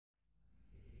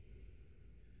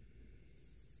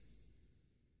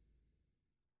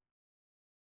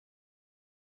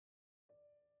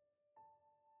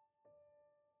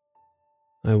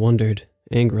I wondered,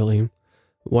 angrily,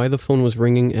 why the phone was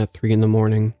ringing at 3 in the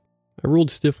morning. I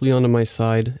rolled stiffly onto my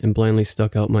side and blindly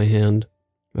stuck out my hand.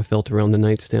 I felt around the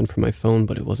nightstand for my phone,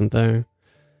 but it wasn't there.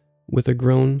 With a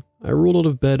groan, I rolled out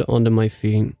of bed onto my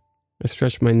feet. I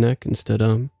stretched my neck and stood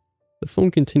up. The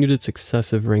phone continued its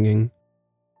excessive ringing.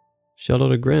 Shout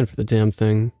out $1,000 for the damn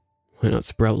thing. Why not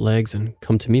sprout legs and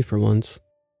come to me for once?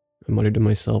 I muttered to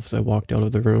myself as I walked out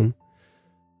of the room.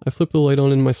 I flipped the light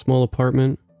on in my small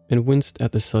apartment and winced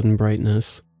at the sudden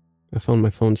brightness. I found my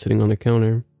phone sitting on the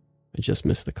counter. I just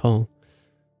missed the call.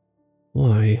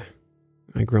 Why?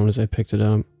 I groaned as I picked it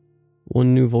up.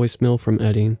 One new voicemail from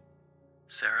Eddie.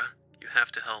 Sarah, you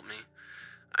have to help me.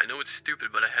 I know it's stupid,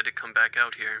 but I had to come back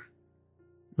out here.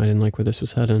 I didn't like where this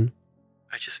was heading.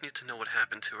 I just need to know what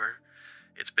happened to her.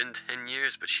 It's been 10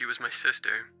 years, but she was my sister.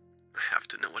 I have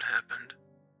to know what happened.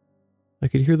 I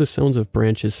could hear the sounds of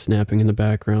branches snapping in the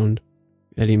background.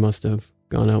 Eddie must have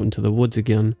gone out into the woods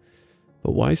again.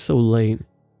 But why so late?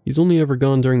 He's only ever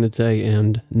gone during the day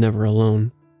and never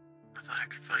alone. I thought I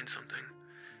could find something.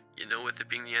 You know, with it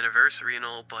being the anniversary and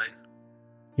all, but...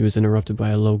 He was interrupted by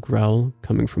a low growl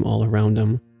coming from all around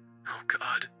him. Oh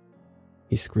God.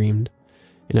 He screamed,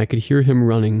 and I could hear him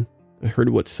running. I heard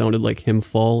what sounded like him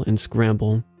fall and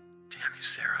scramble. Damn you,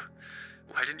 Sarah.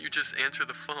 Why didn't you just answer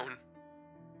the phone?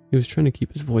 He was trying to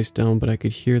keep his voice down, but I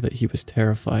could hear that he was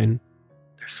terrified.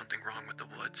 There's something wrong with the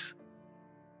woods.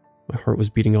 My heart was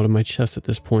beating out of my chest at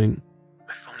this point.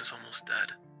 My phone is almost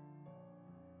dead.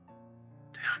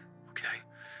 Damn, okay.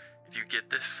 If you get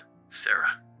this,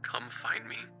 Sarah, come find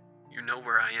me. You know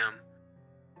where I am.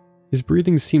 His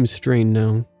breathing seemed strained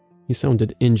now. He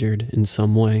sounded injured in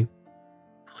some way.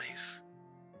 Please.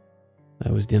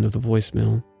 That was the end of the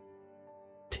voicemail.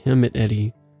 Damn it,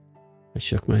 Eddie. I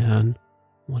shook my head.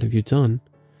 What have you done?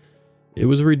 It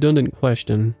was a redundant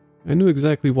question. I knew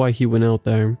exactly why he went out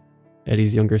there.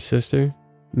 Eddie's younger sister,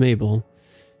 Mabel,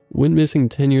 went missing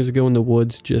 10 years ago in the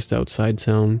woods just outside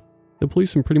town. The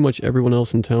police and pretty much everyone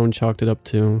else in town chalked it up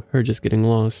to her just getting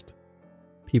lost.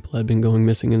 People had been going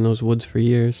missing in those woods for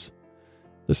years.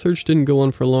 The search didn't go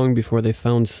on for long before they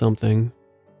found something.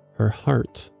 Her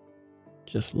heart.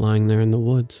 Just lying there in the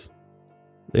woods.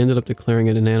 They ended up declaring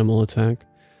it an animal attack.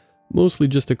 Mostly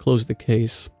just to close the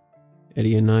case.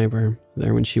 Eddie and I were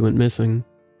there when she went missing.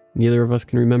 Neither of us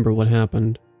can remember what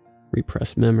happened.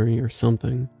 Repressed memory or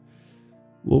something.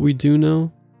 What we do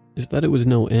know is that it was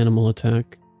no animal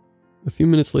attack. A few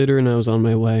minutes later and I was on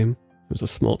my way. It was a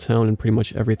small town and pretty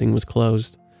much everything was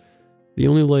closed. The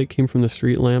only light came from the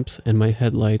street lamps and my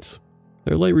headlights.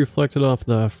 Their light reflected off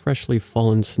the freshly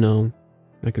fallen snow.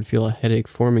 I could feel a headache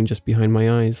forming just behind my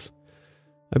eyes.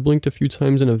 I blinked a few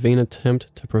times in a vain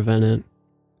attempt to prevent it.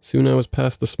 Soon I was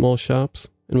past the small shops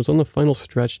and was on the final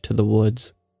stretch to the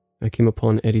woods. I came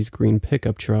upon Eddie's green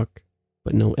pickup truck,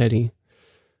 but no Eddie.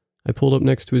 I pulled up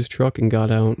next to his truck and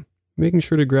got out, making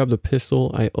sure to grab the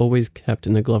pistol I always kept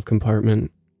in the glove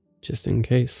compartment, just in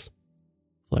case.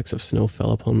 Flecks of snow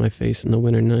fell upon my face in the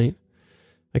winter night.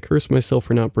 I cursed myself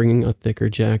for not bringing a thicker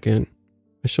jacket.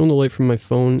 I shone the light from my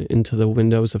phone into the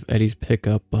windows of Eddie's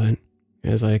pickup, but,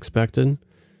 as I expected,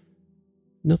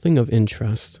 nothing of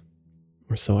interest,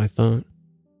 or so I thought.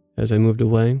 As I moved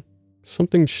away,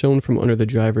 something shone from under the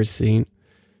driver's seat.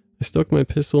 I stuck my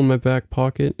pistol in my back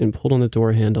pocket and pulled on the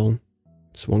door handle.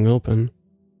 It swung open.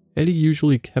 Eddie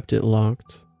usually kept it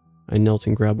locked. I knelt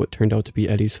and grabbed what turned out to be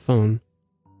Eddie's phone.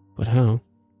 But how?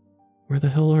 Where the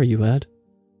hell are you, Ed?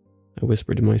 I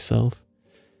whispered to myself.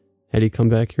 Had he come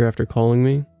back here after calling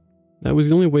me? That was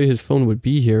the only way his phone would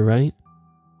be here, right?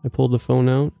 I pulled the phone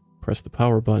out, pressed the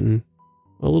power button.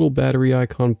 A little battery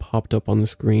icon popped up on the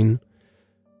screen.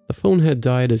 The phone had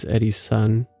died as Eddie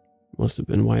said. Must have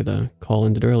been why the call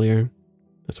ended earlier.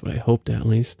 That's what I hoped, at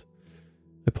least.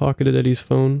 I pocketed Eddie's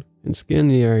phone and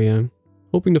scanned the area,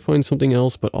 hoping to find something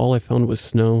else, but all I found was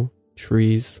snow,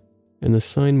 trees, and the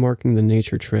sign marking the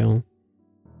nature trail.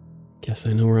 Guess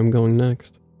I know where I'm going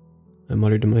next, I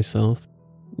muttered to myself,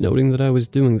 noting that I was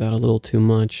doing that a little too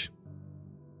much.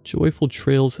 Joyful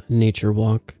Trails Nature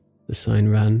Walk, the sign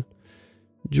read.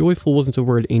 Joyful wasn't a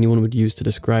word anyone would use to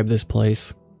describe this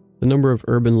place. The number of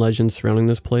urban legends surrounding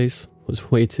this place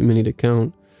was way too many to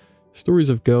count. Stories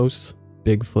of ghosts,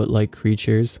 Bigfoot-like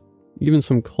creatures, even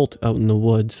some cult out in the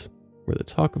woods, were the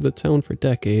talk of the town for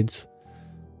decades.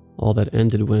 All that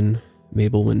ended when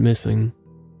Mabel went missing.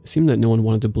 It seemed that no one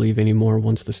wanted to believe anymore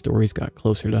once the stories got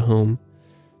closer to home.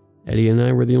 Eddie and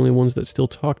I were the only ones that still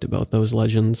talked about those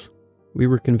legends. We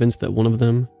were convinced that one of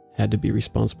them had to be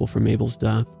responsible for Mabel's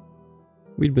death.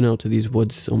 We'd been out to these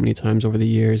woods so many times over the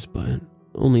years, but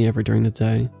only ever during the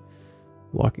day.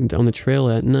 Walking down the trail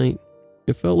at night,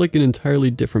 It felt like an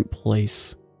entirely different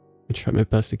place. I tried my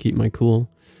best to keep my cool,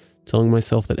 telling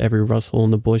myself that every rustle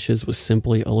in the bushes was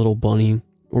simply a little bunny,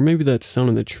 or maybe that sound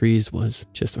in the trees was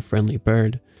just a friendly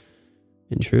bird.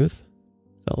 In truth,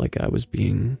 felt like I was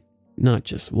being not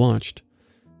just watched,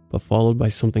 but followed by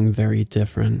something very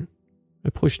different. I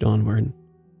pushed onward,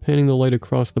 panning the light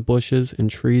across the bushes and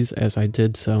trees as I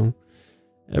did so.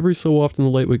 Every so often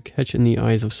the light would catch in the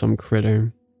eyes of some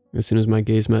critter. As soon as my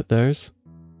gaze met theirs,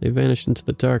 they vanished into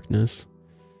the darkness.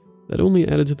 That only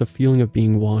added to the feeling of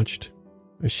being watched.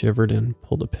 I shivered and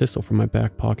pulled a pistol from my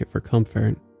back pocket for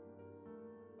comfort.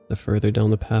 The further down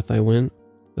the path I went,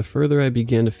 the further I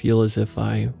began to feel as if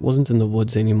I wasn't in the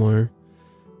woods anymore.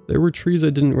 There were trees I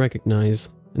didn't recognize,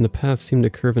 and the path seemed to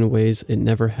curve in ways it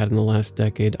never had in the last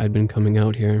decade I'd been coming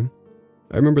out here.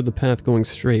 I remembered the path going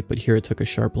straight, but here it took a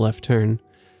sharp left turn.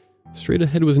 Straight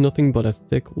ahead was nothing but a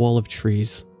thick wall of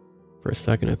trees. For a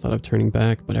second I thought of turning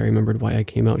back, but I remembered why I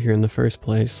came out here in the first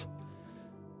place.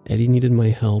 Eddie needed my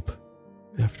help.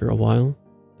 After a while,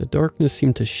 the darkness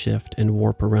seemed to shift and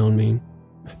warp around me.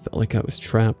 I felt like I was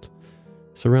trapped,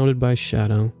 surrounded by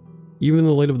shadow. Even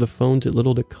the light of the phone did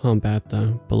little to combat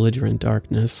the belligerent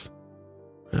darkness.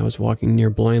 I was walking near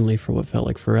blindly for what felt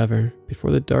like forever,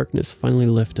 before the darkness finally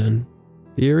lifted.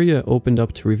 The area opened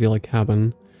up to reveal a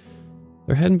cabin.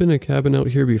 There hadn't been a cabin out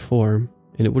here before,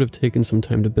 and it would have taken some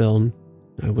time to build.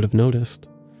 I would have noticed.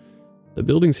 The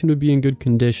building seemed to be in good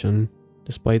condition.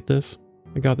 Despite this,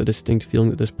 I got the distinct feeling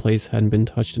that this place hadn't been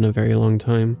touched in a very long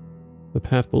time. The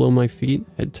path below my feet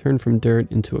had turned from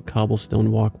dirt into a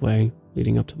cobblestone walkway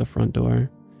leading up to the front door.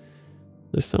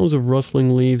 The sounds of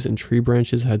rustling leaves and tree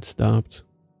branches had stopped.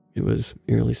 It was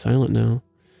eerily silent now.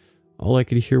 All I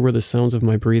could hear were the sounds of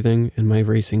my breathing and my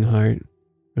racing heart.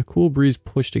 A cool breeze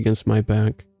pushed against my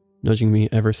back, nudging me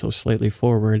ever so slightly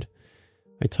forward.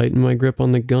 I tightened my grip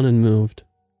on the gun and moved,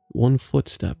 one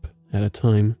footstep at a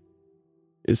time.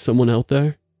 "Is someone out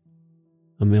there?"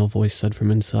 A male voice said from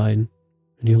inside.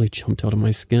 I nearly jumped out of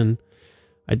my skin.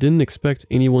 I didn't expect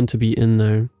anyone to be in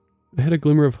there. I had a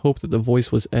glimmer of hope that the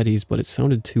voice was Eddie's, but it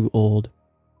sounded too old.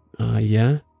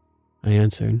 Yeah?" I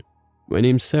answered. "My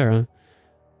name's Sarah.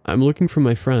 I'm looking for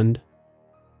my friend."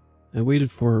 I waited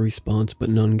for a response, but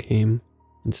none came.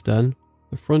 Instead,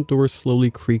 the front door slowly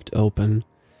creaked open.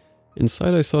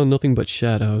 Inside I saw nothing but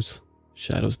shadows.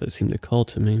 Shadows that seemed to call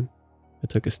to me. I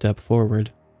took a step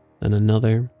forward, then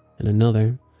another and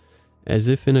another. As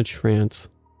if in a trance,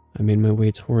 I made my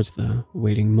way towards the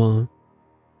waiting maw.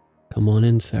 "Come on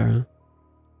in, Sarah,"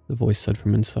 the voice said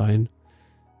from inside.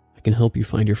 "I can help you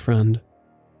find your friend."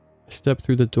 I stepped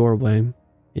through the doorway.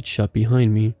 It shut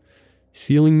behind me,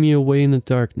 sealing me away in the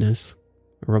darkness.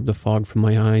 I rubbed the fog from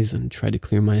my eyes and tried to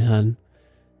clear my head.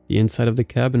 The inside of the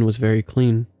cabin was very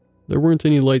clean. There weren't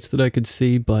any lights that I could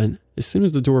see, but as soon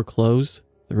as the door closed,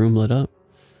 the room lit up.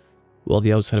 While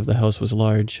the outside of the house was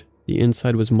large, the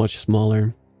inside was much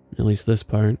smaller, at least this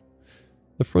part.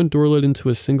 The front door led into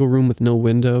a single room with no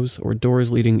windows or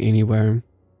doors leading anywhere.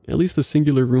 At least the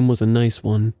singular room was a nice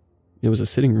one. It was a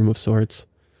sitting room of sorts.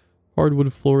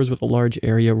 Hardwood floors with a large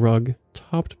area rug,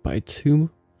 topped by 2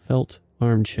 felt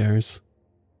armchairs.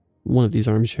 One of these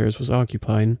armchairs was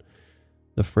occupied.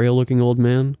 The frail-looking old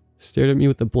man stared at me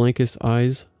with the blankest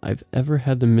eyes I've ever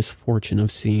had the misfortune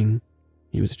of seeing.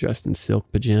 He was dressed in silk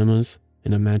pajamas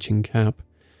and a matching cap.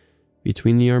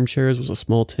 Between the armchairs was a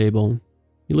small table.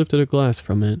 He lifted a glass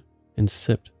from it and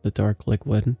sipped the dark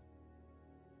liquid.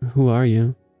 "Who are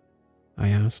you?" I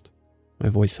asked. My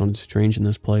voice sounded strange in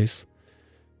this place.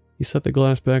 He set the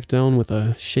glass back down with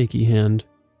a shaky hand.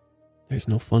 "There's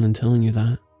no fun in telling you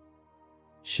that."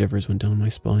 Shivers went down my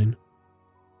spine.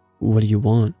 "What do you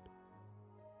want?"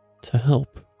 "To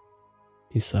help,"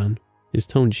 he said. His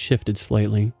tone shifted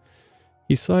slightly.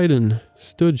 He sighed and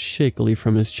stood shakily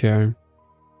from his chair.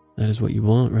 "That is what you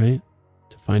want, right?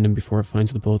 To find him before it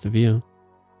finds the both of you."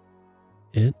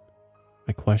 "It?"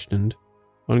 I questioned,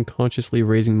 unconsciously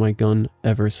raising my gun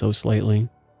ever so slightly.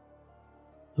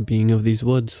 "A being of these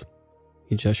woods,"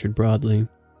 he gestured broadly.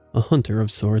 "A hunter of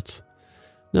sorts.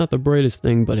 Not the brightest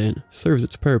thing, but it serves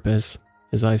its purpose,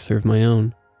 as I serve my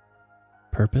own."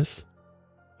 "Purpose?"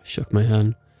 I shook my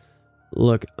head.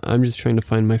 "Look, I'm just trying to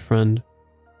find my friend.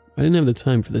 I didn't have the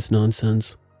time for this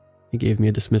nonsense." He gave me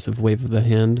a dismissive wave of the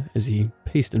hand as he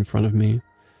paced in front of me.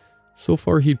 So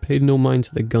far he'd paid no mind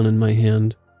to the gun in my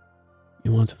hand.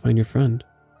 "You want to find your friend?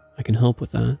 I can help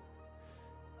with that."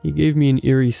 He gave me an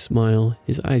eerie smile.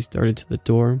 His eyes darted to the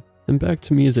door, then back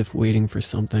to me as if waiting for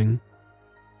something.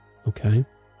 "Okay,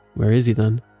 where is he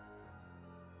then?"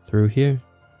 "Through here."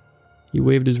 He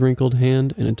waved his wrinkled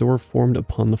hand and a door formed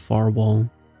upon the far wall.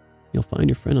 "You'll find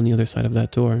your friend on the other side of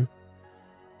that door."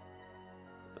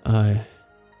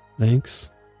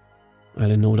 Thanks. I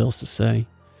didn't know what else to say.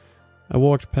 I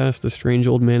walked past the strange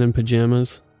old man in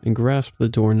pajamas and grasped the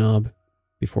doorknob.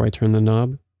 Before I turned the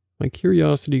knob, my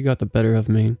curiosity got the better of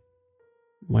me.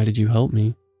 Why did you help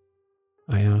me?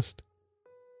 I asked.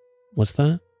 What's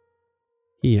that?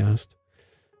 He asked.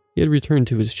 He had returned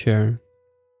to his chair.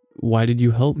 Why did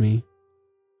you help me?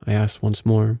 I asked once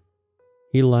more.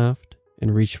 He laughed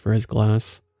and reached for his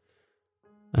glass.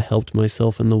 I helped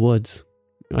myself in the woods.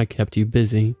 I kept you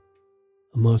busy.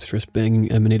 A monstrous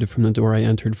banging emanated from the door I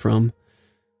entered from.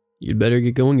 You'd better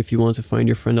get going if you want to find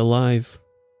your friend alive.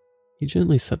 He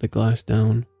gently set the glass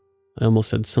down. I almost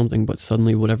said something, but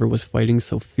suddenly whatever was fighting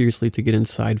so fiercely to get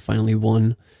inside finally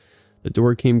won. The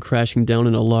door came crashing down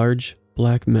and a large,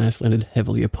 black mass landed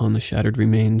heavily upon the shattered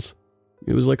remains.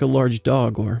 It was like a large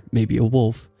dog, or maybe a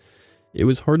wolf. It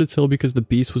was hard to tell because the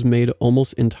beast was made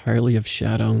almost entirely of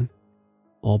shadow.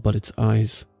 All but its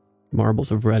eyes,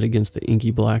 marbles of red against the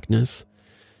inky blackness.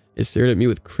 It stared at me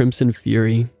with crimson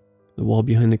fury. The wall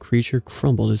behind the creature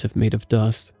crumbled as if made of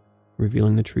dust,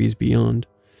 revealing the trees beyond.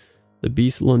 The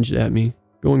beast lunged at me,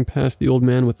 going past the old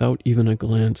man without even a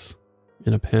glance.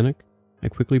 In a panic, I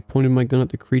quickly pointed my gun at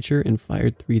the creature and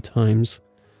fired 3 times.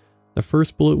 The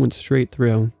first bullet went straight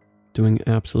through, doing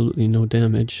absolutely no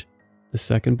damage. The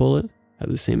second bullet had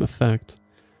the same effect.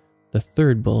 The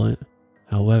third bullet,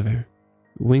 however,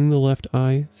 winged the left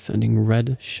eye, sending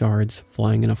red shards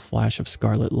flying in a flash of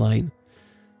scarlet light.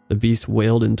 The beast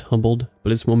wailed and tumbled,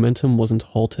 but its momentum wasn't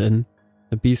halted.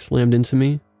 The beast slammed into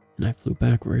me, and I flew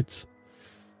backwards.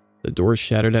 The door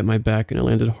shattered at my back and I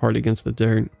landed hard against the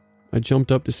dirt. I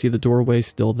jumped up to see the doorway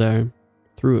still there.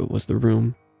 Through it was the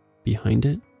room. Behind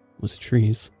it was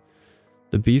trees.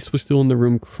 The beast was still in the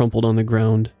room, crumpled on the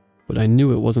ground, but I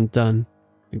knew it wasn't done.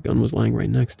 The gun was lying right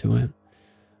next to it.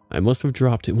 I must have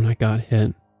dropped it when I got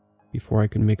hit. Before I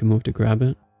could make a move to grab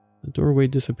it, the doorway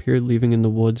disappeared, leaving in the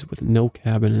woods with no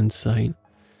cabin in sight.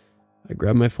 I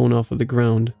grabbed my phone off of the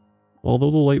ground. Although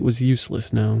the light was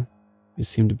useless now, it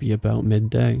seemed to be about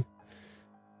midday,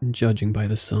 judging by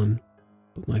the sun,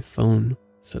 but my phone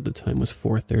said the time was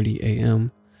 4:30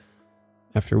 a.m.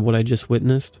 After what I just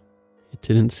witnessed, it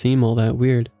didn't seem all that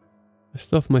weird. I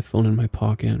stuffed my phone in my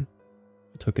pocket.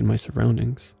 I took in my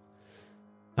surroundings.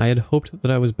 I had hoped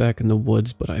that I was back in the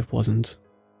woods, but I wasn't.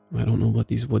 I don't know what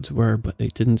these woods were, but they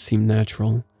didn't seem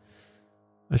natural.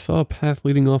 I saw a path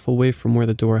leading off away from where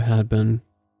the door had been.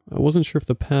 I wasn't sure if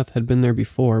the path had been there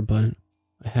before, but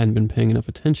I hadn't been paying enough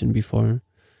attention before.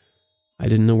 I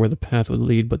didn't know where the path would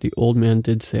lead, but the old man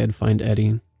did say I'd find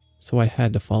Eddie, so I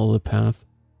had to follow the path,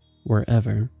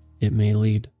 wherever it may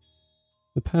lead.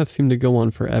 The path seemed to go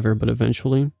on forever, but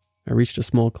eventually, I reached a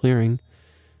small clearing.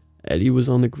 Eddie was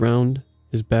on the ground,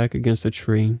 his back against a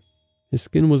tree. His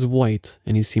skin was white,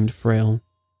 and he seemed frail.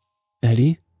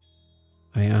 "Eddie?"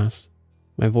 I asked.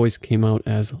 My voice came out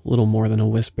as little more than a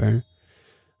whisper.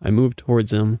 I moved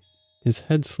towards him. His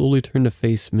head slowly turned to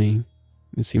face me.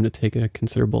 It seemed to take a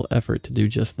considerable effort to do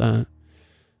just that.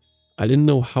 I didn't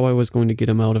know how I was going to get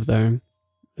him out of there.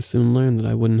 I soon learned that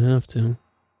I wouldn't have to.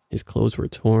 His clothes were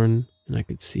torn, and I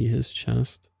could see his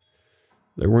chest.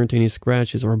 There weren't any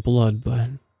scratches or blood, but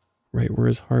right where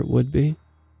his heart would be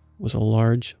was a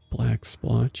large black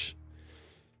splotch.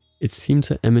 It seemed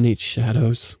to emanate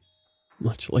shadows,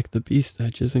 much like the beast I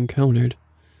just encountered.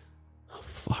 Oh,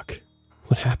 fuck.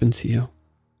 What happened to you?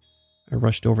 I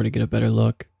rushed over to get a better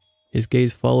look. His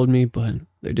gaze followed me, but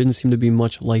there didn't seem to be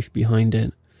much life behind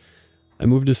it. I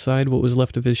moved aside what was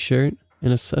left of his shirt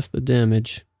and assessed the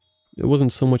damage. It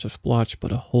wasn't so much a splotch,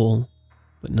 but a hole,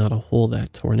 but not a hole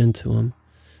that torn into him.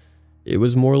 It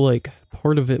was more like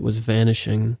part of it was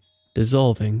vanishing,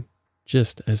 dissolving,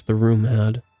 just as the room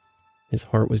had. His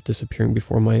heart was disappearing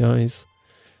before my eyes,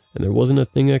 and there wasn't a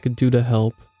thing I could do to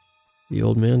help. The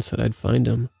old man said I'd find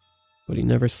him, but he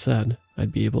never said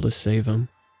I'd be able to save him.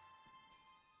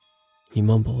 He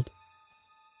mumbled,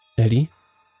 "Eddie?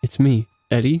 It's me.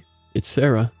 Eddie? It's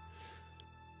Sarah."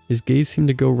 His gaze seemed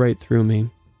to go right through me,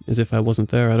 as if I wasn't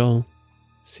there at all.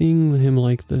 Seeing him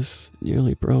like this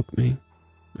nearly broke me.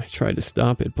 I tried to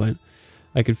stop it, but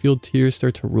I could feel tears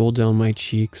start to roll down my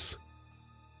cheeks.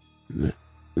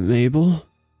 Mabel?"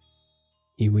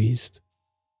 He wheezed.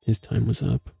 His time was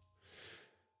up.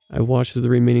 I watched as the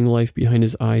remaining life behind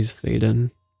his eyes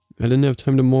faded. I didn't have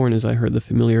time to mourn as I heard the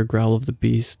familiar growl of the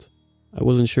beast. I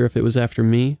wasn't sure if it was after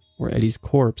me or Eddie's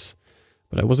corpse,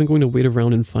 but I wasn't going to wait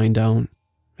around and find out.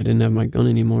 I didn't have my gun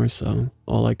anymore, so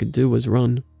all I could do was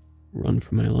run. Run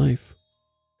for my life.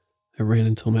 I ran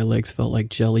until my legs felt like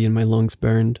jelly and my lungs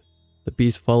burned. The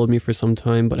beast followed me for some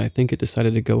time, but I think it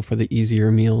decided to go for the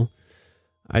easier meal.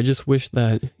 I just wish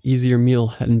that easier meal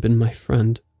hadn't been my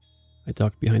friend. I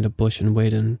ducked behind a bush and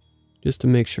waited, just to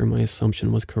make sure my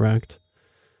assumption was correct.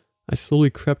 I slowly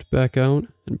crept back out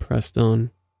and pressed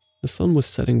on. The sun was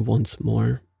setting once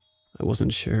more. I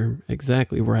wasn't sure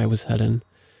exactly where I was heading,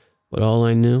 but all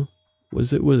I knew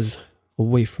was it was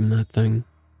away from that thing.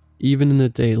 Even in the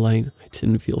daylight, I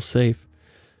didn't feel safe.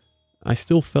 I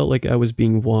still felt like I was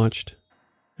being watched.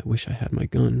 I wish I had my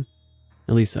gun.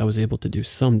 At least I was able to do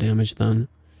some damage then.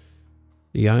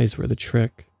 The eyes were the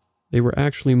trick. They were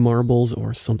actually marbles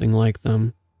or something like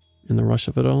them. In the rush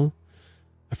of it all,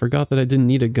 I forgot that I didn't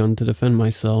need a gun to defend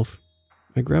myself.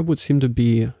 I grabbed what seemed to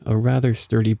be a rather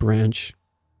sturdy branch.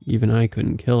 Even I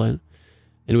couldn't kill it,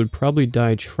 and would probably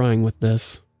die trying with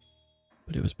this.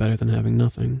 But it was better than having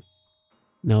nothing.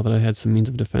 Now that I had some means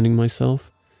of defending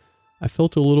myself, I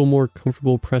felt a little more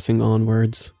comfortable pressing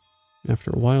onwards.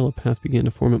 After a while, a path began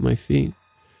to form at my feet.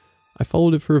 I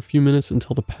followed it for a few minutes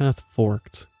until the path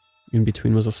forked. In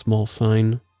between was a small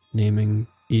sign, naming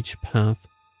each path: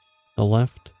 the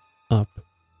left, up,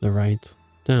 the right,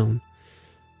 down.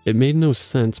 It made no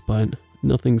sense, but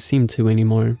nothing seemed to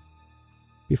anymore.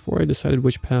 Before I decided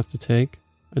which path to take,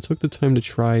 I took the time to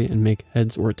try and make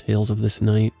heads or tails of this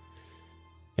night.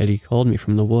 Eddie called me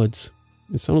from the woods.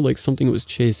 It sounded like something was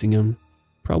chasing him.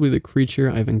 Probably the creature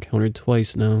I've encountered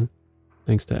twice now.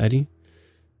 Thanks to Eddie,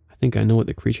 I think I know what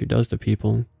the creature does to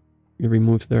people. It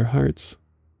removes their hearts.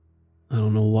 I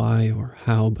don't know why or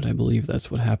how, but I believe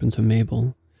that's what happened to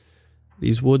Mabel.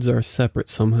 These woods are separate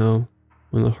somehow.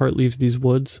 When the heart leaves these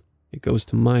woods, it goes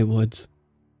to my woods.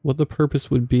 What the purpose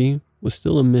would be was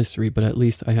still a mystery, but at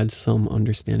least I had some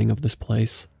understanding of this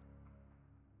place.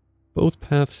 Both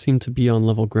paths seemed to be on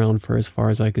level ground for as far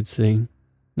as I could see.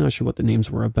 Not sure what the names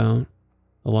were about.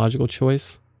 The logical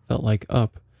choice felt like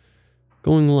up,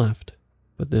 going left,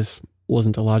 but this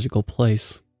wasn't a logical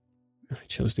place. I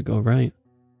chose to go right,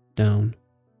 down,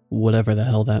 whatever the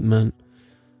hell that meant.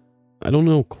 I don't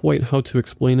know quite how to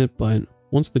explain it, but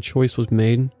once the choice was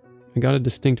made, I got a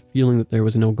distinct feeling that there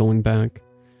was no going back.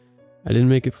 I didn't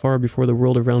make it far before the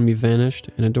world around me vanished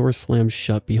and a door slammed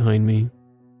shut behind me.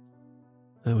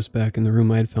 I was back in the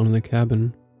room I had found in the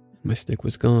cabin, and my stick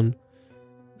was gone.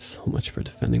 So much for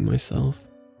defending myself.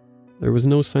 There was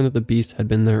no sign that the beast had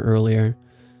been there earlier,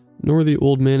 nor the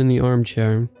old man in the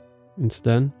armchair.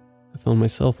 Instead, I found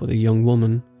myself with a young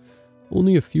woman,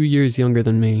 only a few years younger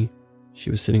than me.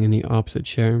 She was sitting in the opposite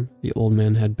chair the old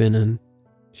man had been in.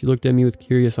 She looked at me with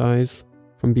curious eyes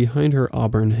from behind her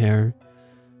auburn hair.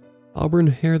 Auburn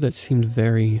hair that seemed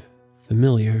very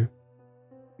familiar.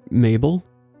 Mabel?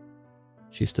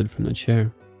 She stood from the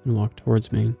chair and walked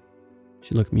towards me.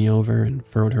 She looked me over and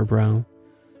furrowed her brow.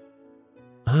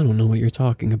 I don't know what you're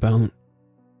talking about,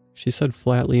 she said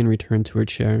flatly and returned to her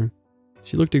chair.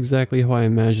 She looked exactly how I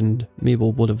imagined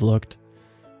Mabel would have looked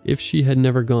if she had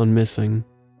never gone missing,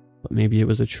 but maybe it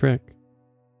was a trick.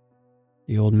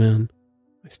 The old man,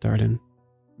 I started.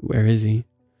 Where is he?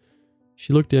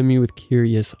 She looked at me with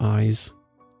curious eyes.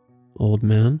 Old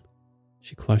man?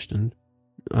 She questioned.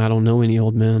 I don't know any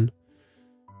old man.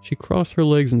 She crossed her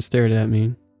legs and stared at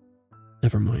me.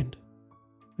 Never mind.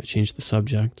 I changed the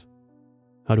subject.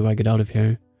 How do I get out of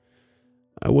here?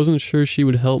 I wasn't sure she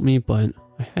would help me, but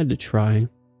I had to try.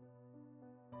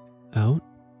 Out?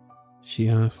 She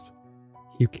asked.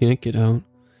 You can't get out.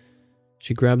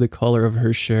 She grabbed the collar of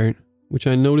her shirt, which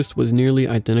I noticed was nearly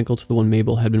identical to the one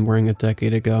Mabel had been wearing a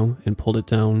decade ago, and pulled it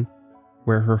down.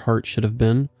 Where her heart should have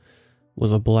been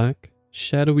was a black,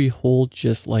 shadowy hole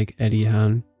just like Eddie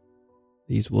had.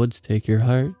 These woods take your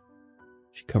heart.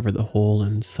 She covered the hole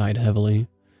and sighed heavily.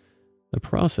 The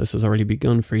process has already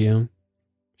begun for you.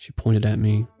 She pointed at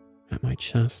me, at my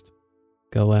chest.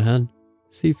 Go ahead,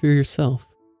 see for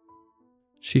yourself.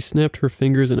 She snapped her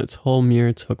fingers and a tall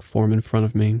mirror took form in front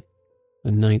of me.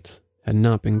 The night had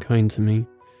not been kind to me.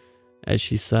 As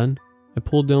she said, I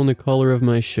pulled down the collar of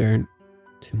my shirt.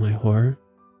 To my horror,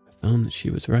 I found that she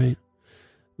was right.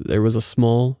 There was a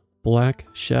small, black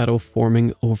shadow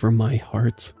forming over my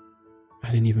heart.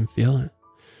 I didn't even feel it.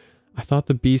 I thought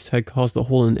the beast had caused the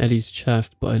hole in Eddie's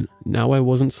chest, but now I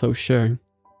wasn't so sure.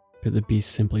 Could the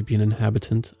beast simply be an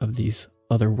inhabitant of these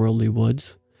otherworldly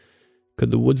woods?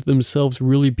 Could the woods themselves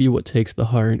really be what takes the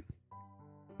heart?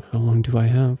 How long do I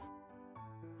have?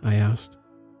 I asked.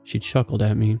 She chuckled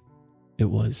at me. It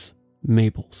was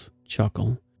Mabel's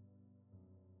chuckle.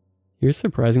 You're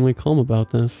surprisingly calm about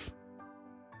this.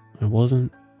 I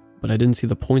wasn't, but I didn't see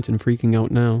the point in freaking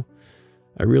out now.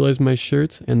 I realized my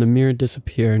shirt and the mirror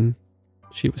disappeared.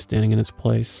 She was standing in its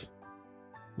place.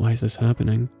 Why is this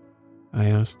happening? I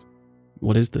asked.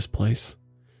 What is this place?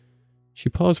 She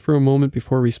paused for a moment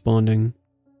before responding.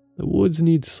 The woods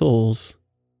need souls,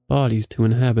 bodies to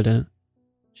inhabit it.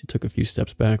 She took a few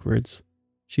steps backwards.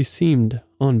 She seemed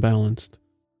unbalanced.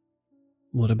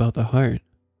 What about the heart?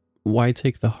 Why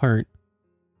take the heart?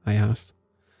 I asked.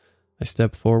 I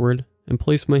stepped forward and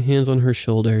placed my hands on her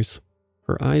shoulders.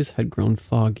 Her eyes had grown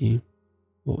foggy.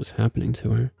 What was happening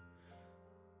to her?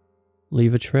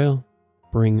 Leave a trail.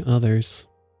 Bring others.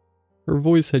 Her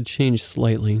voice had changed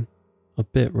slightly, a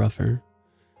bit rougher.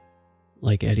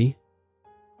 Like Eddie?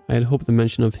 I had hoped the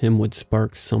mention of him would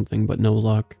spark something, but no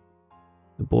luck.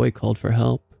 The boy called for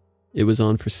help. It was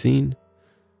unforeseen,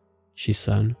 she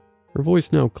said, her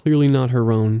voice now clearly not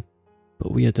her own,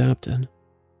 but we adapted.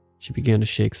 She began to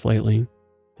shake slightly.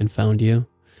 And found you.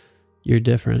 You're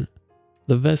different.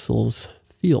 The vessels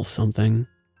feel something.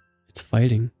 It's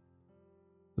fighting.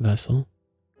 Vessel?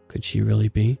 Could she really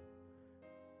be?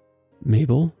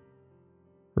 Mabel?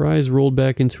 Her eyes rolled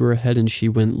back into her head and she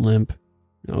went limp.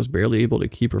 I was barely able to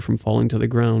keep her from falling to the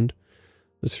ground.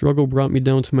 The struggle brought me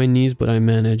down to my knees, but I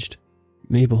managed.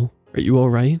 Mabel, are you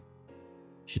alright?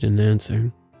 She didn't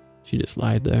answer. She just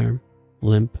lied there,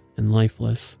 limp and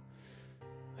lifeless.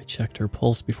 I checked her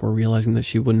pulse before realizing that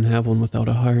she wouldn't have one without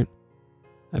a heart.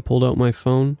 I pulled out my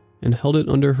phone and held it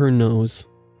under her nose.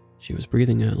 She was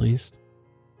breathing at least.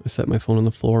 I set my phone on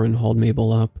the floor and hauled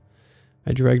Mabel up.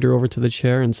 I dragged her over to the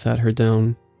chair and sat her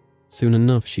down. Soon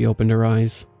enough, she opened her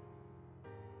eyes.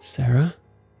 Sarah?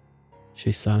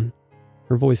 She said.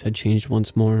 Her voice had changed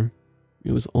once more.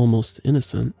 It was almost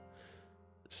innocent.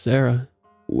 Sarah,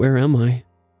 where am I?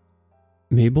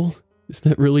 Mabel, is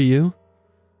that really you?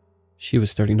 She was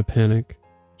starting to panic.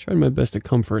 I tried my best to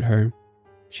comfort her.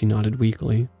 She nodded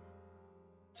weakly.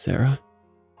 Sarah?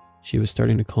 She was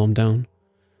starting to calm down.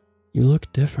 You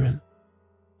look different.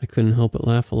 I couldn't help but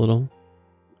laugh a little.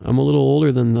 I'm a little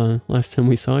older than the last time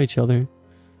we saw each other.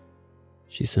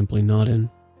 She simply nodded.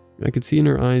 I could see in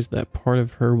her eyes that part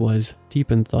of her was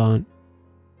deep in thought.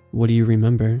 What do you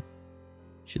remember?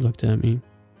 She looked at me.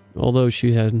 Although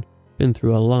she had been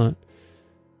through a lot,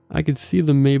 I could see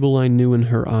the Mabel I knew in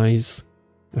her eyes.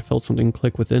 I felt something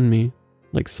click within me,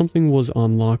 like something was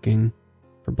unlocking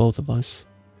for both of us.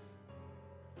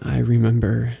 I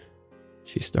remember,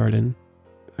 she started.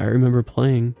 I remember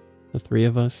playing, the three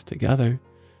of us together.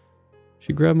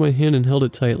 She grabbed my hand and held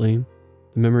it tightly.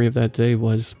 The memory of that day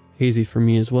was hazy for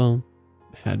me as well.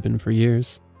 It had been for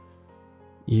years.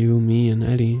 You, me, and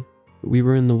Eddie. We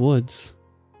were in the woods.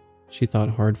 She thought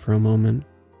hard for a moment.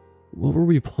 What were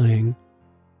we playing?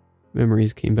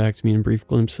 Memories came back to me in brief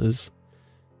glimpses.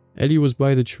 Eddie was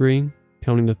by the tree,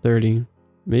 counting to 30.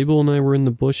 Mabel and I were in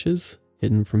the bushes,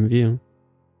 hidden from view.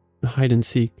 Hide and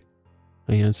seek,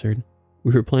 I answered.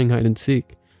 We were playing hide and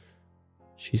seek.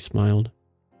 She smiled.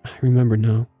 I remember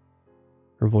now.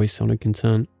 Her voice sounded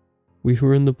content. We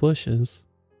were in the bushes.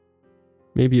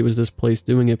 Maybe it was this place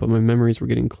doing it, but my memories were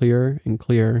getting clearer and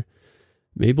clearer.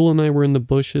 Mabel and I were in the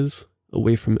bushes,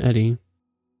 away from Eddie.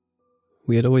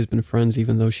 We had always been friends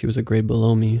even though she was a grade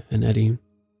below me and Eddie.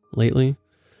 Lately,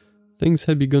 things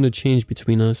had begun to change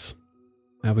between us.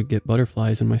 I would get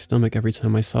butterflies in my stomach every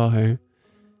time I saw her.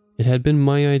 It had been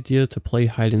my idea to play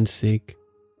hide and seek.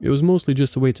 It was mostly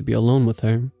just a way to be alone with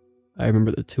her. I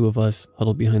remember the two of us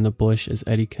huddled behind the bush as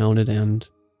Eddie counted and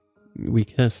we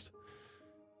kissed.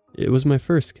 It was my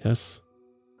first kiss.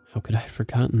 How could I have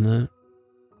forgotten that?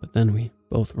 But then we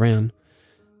both ran.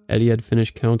 Eddie had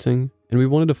finished counting, and we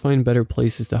wanted to find better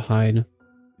places to hide.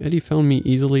 Eddie found me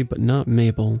easily, but not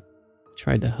Mabel. I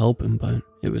tried to help him, but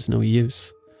it was no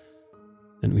use.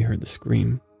 Then we heard the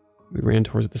scream. We ran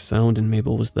towards the sound, and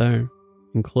Mabel was there,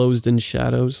 enclosed in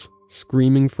shadows,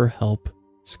 screaming for help,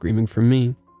 screaming for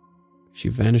me. She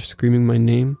vanished screaming my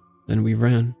name, then we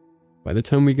ran. By the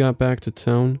time we got back to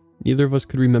town, neither of us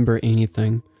could remember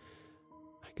anything.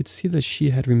 I could see that she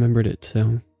had remembered it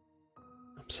too.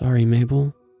 I'm sorry,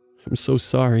 Mabel. I'm so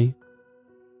sorry.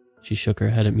 She shook her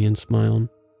head at me and smiled.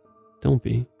 Don't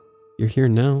be. You're here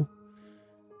now.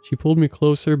 She pulled me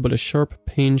closer, but a sharp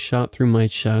pain shot through my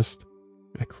chest.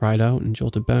 I cried out and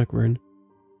jolted backward.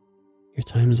 Your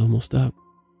time is almost up,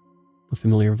 a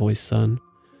familiar voice said.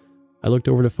 I looked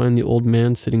over to find the old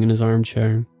man sitting in his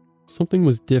armchair. Something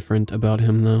was different about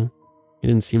him, though. He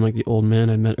didn't seem like the old man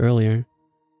I'd met earlier.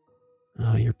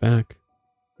 Ah, you're back,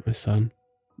 I said,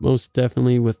 most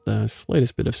definitely with the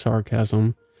slightest bit of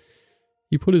sarcasm.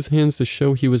 He put his hands to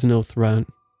show he was no threat.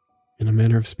 In a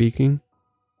manner of speaking,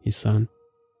 he said,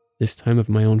 this time of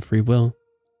my own free will.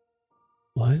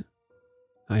 What?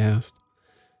 I asked.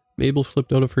 Mabel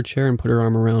slipped out of her chair and put her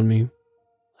arm around me.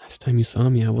 Last time you saw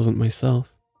me, I wasn't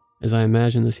myself. As I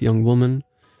imagined this young woman,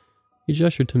 he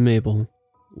gestured to Mabel,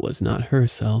 was not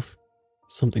herself.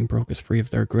 Something broke us free of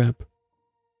their grip.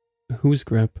 Whose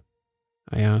grip?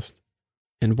 I asked.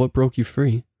 And what broke you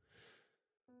free?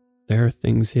 There are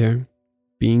things here,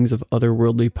 beings of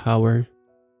otherworldly power.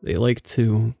 They like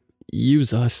to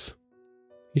use us.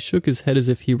 He shook his head as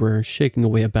if he were shaking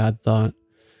away a bad thought.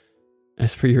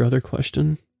 As for your other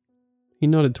question, he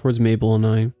nodded towards Mabel and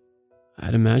I.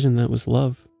 I'd imagine that was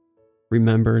love,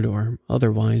 remembered or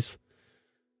otherwise.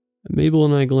 Mabel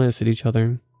and I glanced at each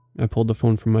other. I pulled the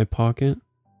phone from my pocket.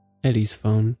 Eddie's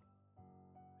phone.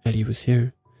 Eddie was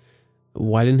here.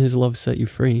 Why didn't his love set you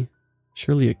free?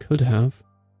 Surely it could have.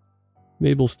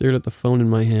 Mabel stared at the phone in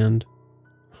my hand.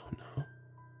 Oh no.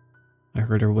 I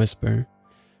heard her whisper,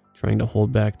 trying to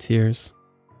hold back tears.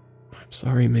 I'm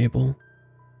sorry, Mabel.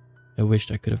 I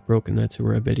wished I could have broken that to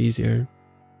her a bit easier.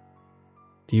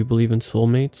 Do you believe in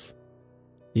soulmates?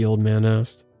 The old man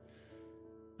asked.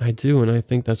 I do, and I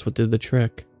think that's what did the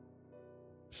trick.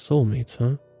 Soulmates,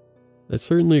 huh? That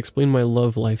certainly explained my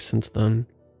love life since then,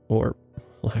 or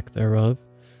lack thereof.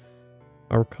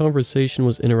 Our conversation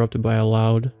was interrupted by a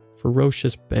loud,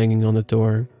 ferocious banging on the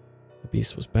door. The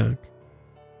beast was back.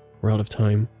 We're out of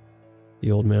time,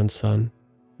 the old man said.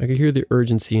 I could hear the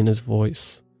urgency in his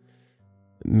voice.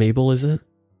 Mabel, is it?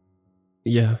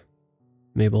 Yeah,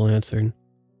 Mabel answered.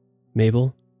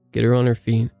 Mabel, get her on her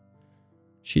feet.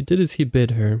 She did as he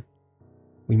bid her.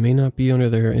 We may not be under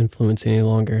their influence any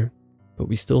longer, but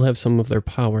we still have some of their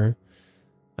power.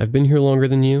 I've been here longer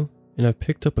than you, and I've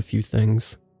picked up a few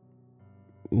things.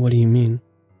 What do you mean?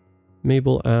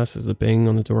 Mabel asked as the banging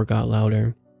on the door got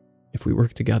louder. If we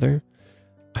work together,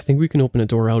 I think we can open a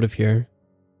door out of here.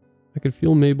 I could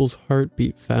feel Mabel's heart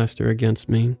beat faster against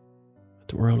me. A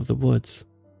door out of the woods,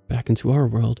 back into our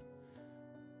world.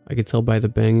 I could tell by the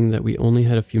banging that we only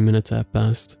had a few minutes at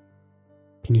best.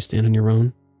 Can you stand on your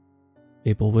own?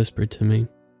 Mabel whispered to me.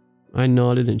 I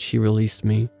nodded and she released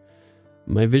me.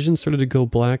 My vision started to go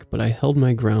black, but I held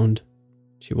my ground.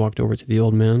 She walked over to the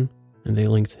old man, and they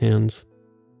linked hands.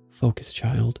 Focus,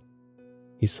 child,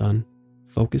 he said.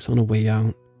 Focus on a way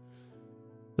out.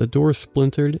 The door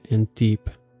splintered and deep,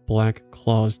 black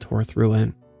claws tore through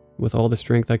it. With all the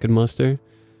strength I could muster,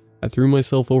 I threw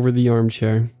myself over the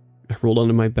armchair. I rolled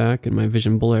onto my back and my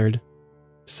vision blurred.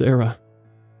 Sarah,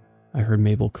 I heard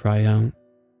Mabel cry out.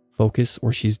 Focus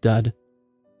or she's dead,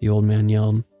 the old man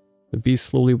yelled. The beast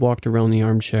slowly walked around the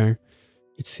armchair.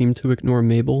 It seemed to ignore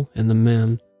Mabel and the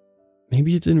man.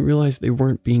 Maybe it didn't realize they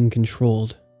weren't being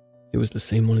controlled. It was the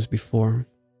same one as before.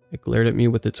 It glared at me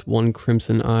with its one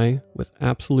crimson eye with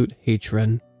absolute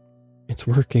hatred. It's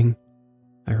working,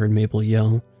 I heard Mabel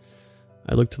yell.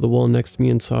 I looked to the wall next to me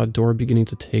and saw a door beginning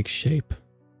to take shape.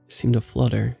 It seemed to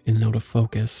flutter in and out of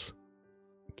focus.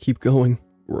 Keep going,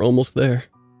 we're almost there,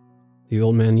 the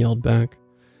old man yelled back.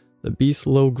 The beast's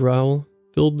low growl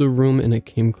filled the room and it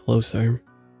came closer.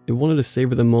 It wanted to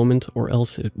savor the moment or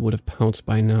else it would have pounced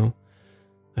by now.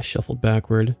 I shuffled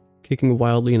backward, kicking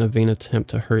wildly in a vain attempt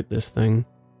to hurt this thing.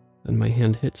 Then my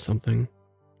hand hit something.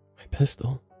 My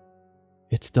pistol.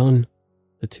 It's done,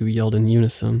 the two yelled in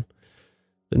unison.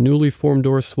 The newly formed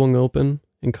door swung open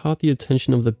and caught the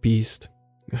attention of the beast.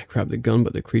 I grabbed the gun,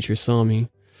 but the creature saw me.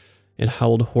 It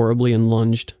howled horribly and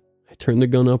lunged. I turned the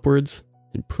gun upwards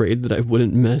and prayed that I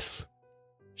wouldn't miss.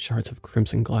 Shards of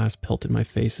crimson glass pelted my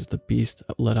face as the beast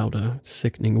let out a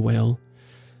sickening wail.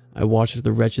 I watched as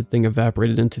the wretched thing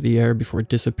evaporated into the air before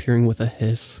disappearing with a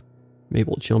hiss.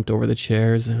 Mabel jumped over the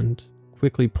chairs and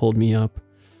quickly pulled me up.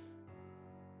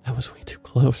 That was way too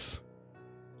close,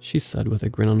 she said with a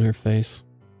grin on her face.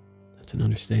 That's an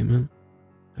understatement,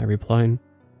 I replied,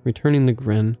 returning the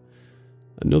grin.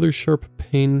 Another sharp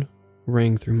pain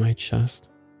rang through my chest.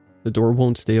 The door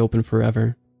won't stay open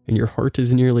forever, and your heart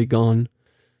is nearly gone,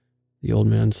 the old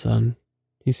man said.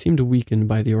 He seemed weakened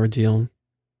by the ordeal.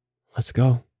 Let's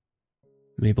go,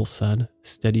 Mabel said,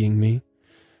 steadying me.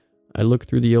 I looked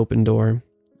through the open door.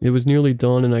 It was nearly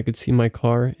dawn and I could see my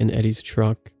car and Eddie's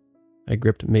truck. I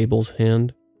gripped Mabel's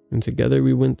hand, and together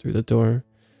we went through the door,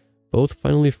 both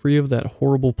finally free of that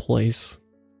horrible place.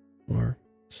 Or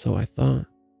so I thought.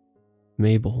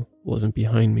 Mabel wasn't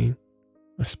behind me.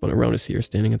 I spun around to see her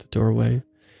standing at the doorway,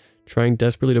 trying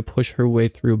desperately to push her way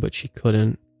through, but she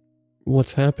couldn't.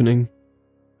 What's happening?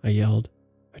 I yelled.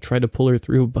 I tried to pull her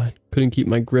through, but couldn't keep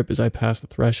my grip as I passed the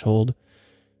threshold.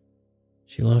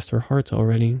 She lost her heart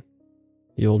already,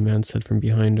 the old man said from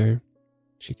behind her.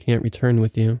 She can't return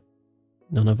with you.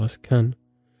 None of us can.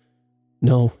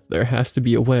 No, there has to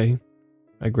be a way.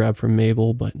 I grabbed from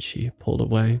Mabel, but she pulled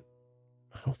away.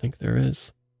 I don't think there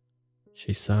is,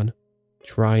 she said,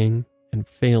 trying and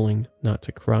failing not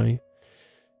to cry.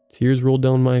 Tears rolled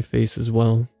down my face as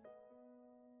well.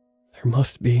 There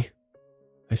must be,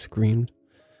 I screamed.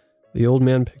 The old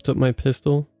man picked up my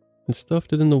pistol and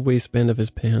stuffed it in the waistband of his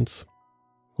pants.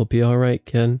 We'll be alright,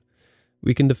 kid.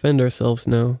 We can defend ourselves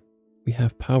now. We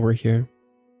have power here.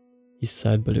 He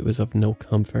said, but it was of no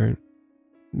comfort.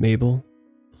 Mabel,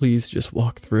 please just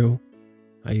walk through,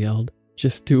 I yelled.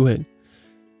 Just do it.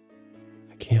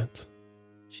 I can't,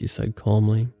 she said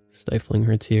calmly, stifling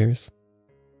her tears.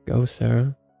 Go,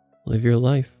 Sarah. Live your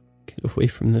life. Get away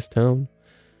from this town.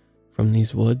 From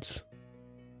these woods.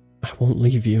 I won't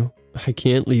leave you. I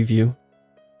can't leave you.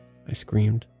 I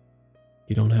screamed.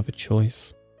 You don't have a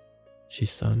choice, she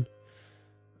said.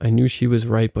 I knew she was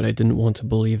right, but I didn't want to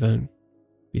believe it.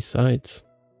 Besides,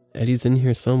 Eddie's in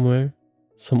here somewhere.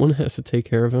 Someone has to take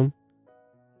care of him.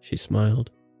 She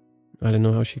smiled. I didn't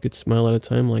know how she could smile at a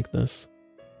time like this.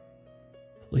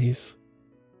 Please,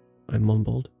 I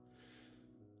mumbled.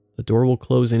 The door will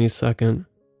close any second,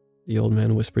 the old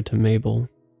man whispered to Mabel.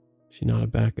 She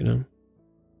nodded back at him.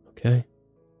 Okay,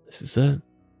 this is it,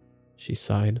 she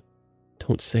sighed.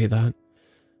 Don't say that,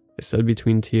 I said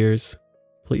between tears.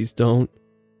 Please don't.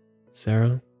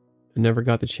 Sarah, I never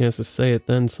got the chance to say it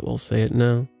then, so I'll say it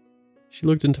now. She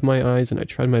looked into my eyes and I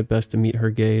tried my best to meet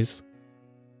her gaze.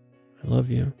 I love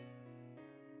you.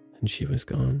 And she was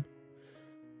gone.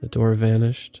 The door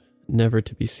vanished, never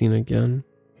to be seen again.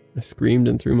 I screamed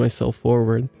and threw myself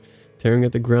forward, tearing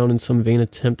at the ground in some vain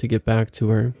attempt to get back to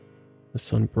her. The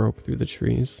sun broke through the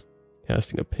trees,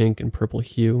 casting a pink and purple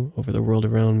hue over the world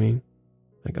around me.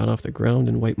 I got off the ground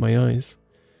and wiped my eyes.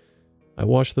 I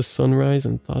watched the sunrise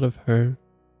and thought of her,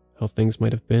 how things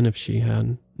might have been if she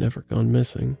had never gone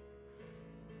missing.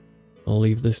 I'll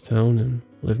leave this town and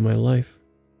live my life.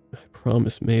 I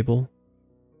promise, Mabel.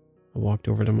 I walked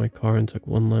over to my car and took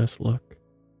one last look.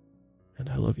 And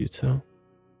I love you too.